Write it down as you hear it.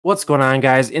What's going on,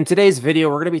 guys? In today's video,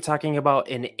 we're going to be talking about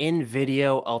an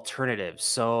InVideo alternative.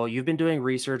 So you've been doing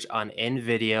research on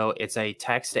InVideo. It's a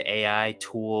text to AI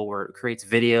tool where it creates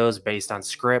videos based on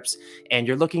scripts, and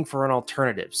you're looking for an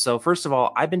alternative. So first of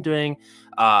all, I've been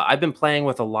playing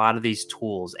with a lot of these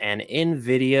tools, and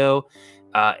InVideo,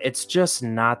 it's just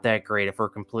not that great if we're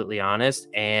completely honest.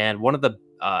 And one of the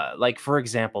like for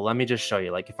example, let me just show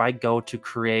you. Like if I go to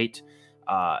create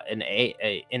an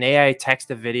AI text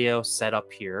to video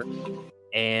setup here.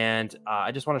 And I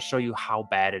just want to show you how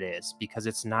bad it is because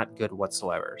it's not good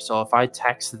whatsoever. So if I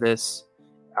text this,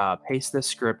 paste this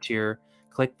script here,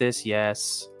 click this,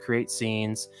 yes, create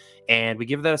scenes, and we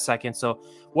give that a second. So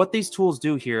what these tools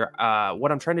do here,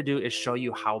 what I'm trying to do is show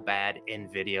you how bad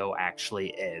InVideo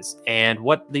actually is. And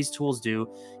what these tools do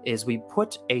is we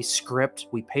paste a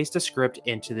script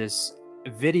into this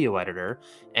video editor,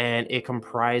 and it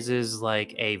comprises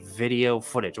like a video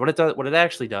footage. What it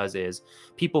actually does is,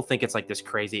 people think it's like this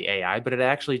crazy AI, but it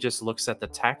actually just looks at the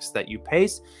text that you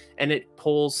paste and it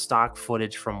pulls stock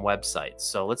footage from websites.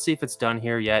 So let's see if it's done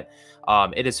here yet.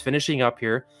 It is finishing up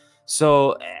here.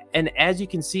 So, and as you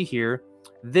can see here,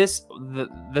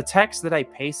 the text that I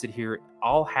pasted here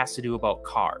all has to do about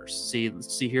cars.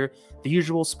 See here, the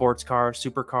usual sports cars,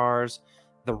 supercars,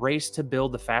 the race to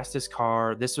build the fastest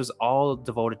car. This was all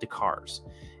devoted to cars.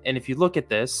 And if you look at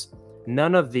this,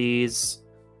 none of these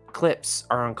clips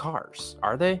are on cars,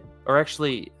 are they? Or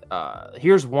actually,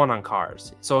 here's one on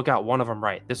cars. So it got one of them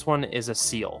right. This one is a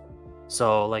seal.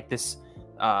 So like this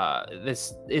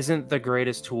isn't the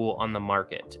greatest tool on the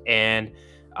market. And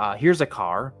here's a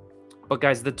car. But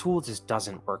guys, the tool just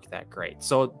doesn't work that great.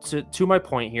 So to my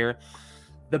point here,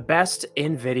 the best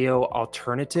InVideo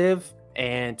alternative,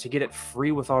 and to get it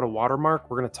free without a watermark,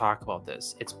 we're going to talk about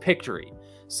this. It's Pictory.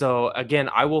 So again,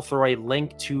 I will throw a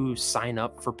link to sign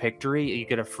up for Pictory. You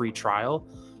get a free trial.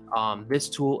 This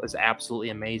tool is absolutely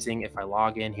amazing. If I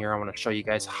log in here, I want to show you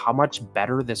guys how much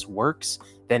better this works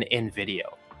than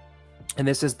InVideo. And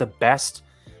this is the best.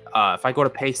 If I go to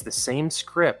paste the same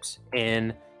script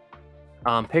in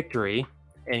Pictory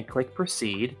and click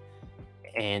proceed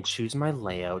and choose my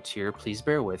layout here, please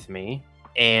bear with me.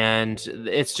 And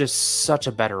it's just such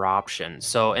a better option.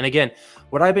 So, and again,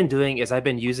 what I've been doing is I've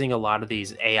been using a lot of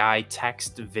these AI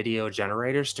text video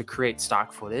generators to create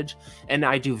stock footage, and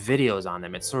I do videos on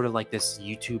them. It's sort of like this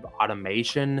YouTube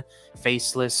automation,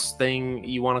 faceless thing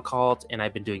you want to call it. And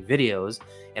I've been doing videos,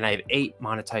 and I have 8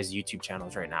 monetized YouTube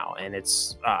channels right now. And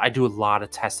it's, I do a lot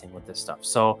of testing with this stuff.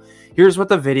 So here's what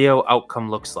the video outcome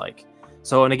looks like.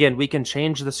 So, and again, we can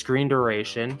change the screen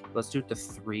duration. Let's do it to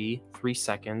 3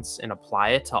 seconds and apply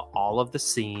it to all of the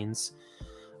scenes.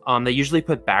 They usually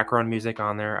put background music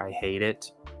on there. I hate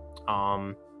it.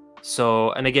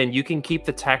 So, and again, you can keep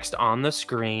the text on the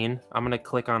screen. I'm going to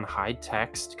click on hide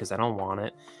text because I don't want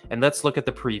it. And let's look at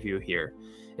the preview here.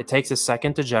 It takes a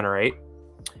second to generate.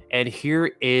 And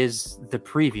here is the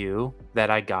preview that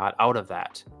I got out of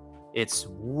that. It's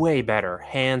way better,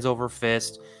 hands over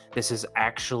fist. This is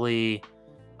actually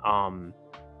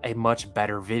a much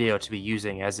better video to be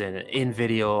using as an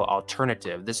InVideo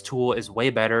alternative. This tool is way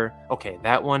better. Okay,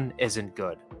 that one isn't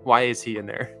good. Why is he in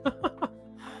there?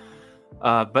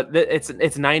 But it's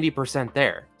 90%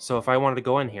 there. So if I wanted to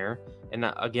go in here, and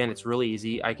again, it's really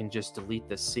easy. I can just delete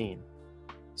this scene.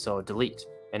 So delete,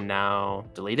 and now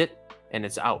delete it, and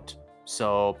it's out.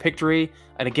 So Pictory,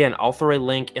 and again, I'll throw a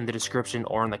link in the description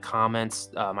or in the comments,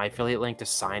 my affiliate link to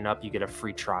sign up. You get a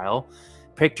free trial.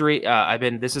 Pictory,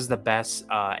 this is the best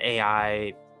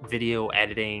AI video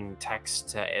editing text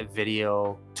to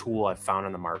video tool I've found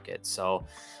on the market. So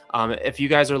if you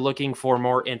guys are looking for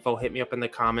more info, hit me up in the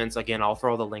comments. Again, I'll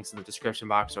throw the links in the description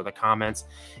box or the comments,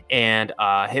 and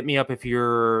hit me up if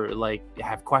you're like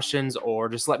have questions, or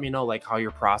just let me know like how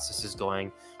your process is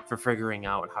going for figuring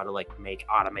out how to like make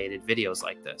automated videos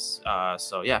like this.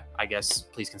 So yeah, I guess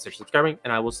please consider subscribing,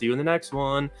 and I will see you in the next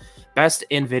one. Best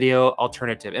InVideo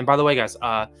alternative. And by the way, guys,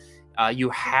 you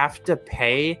have to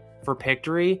pay for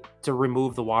Pictory to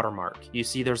remove the watermark. You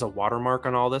see there's a watermark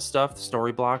on all this stuff,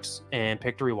 story blocks and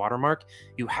Pictory watermark.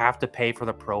 You have to pay for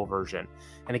the pro version.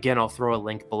 And again, I'll throw a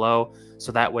link below,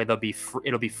 so that way it'll be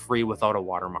free without a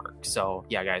watermark. So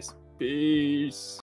yeah, guys, peace.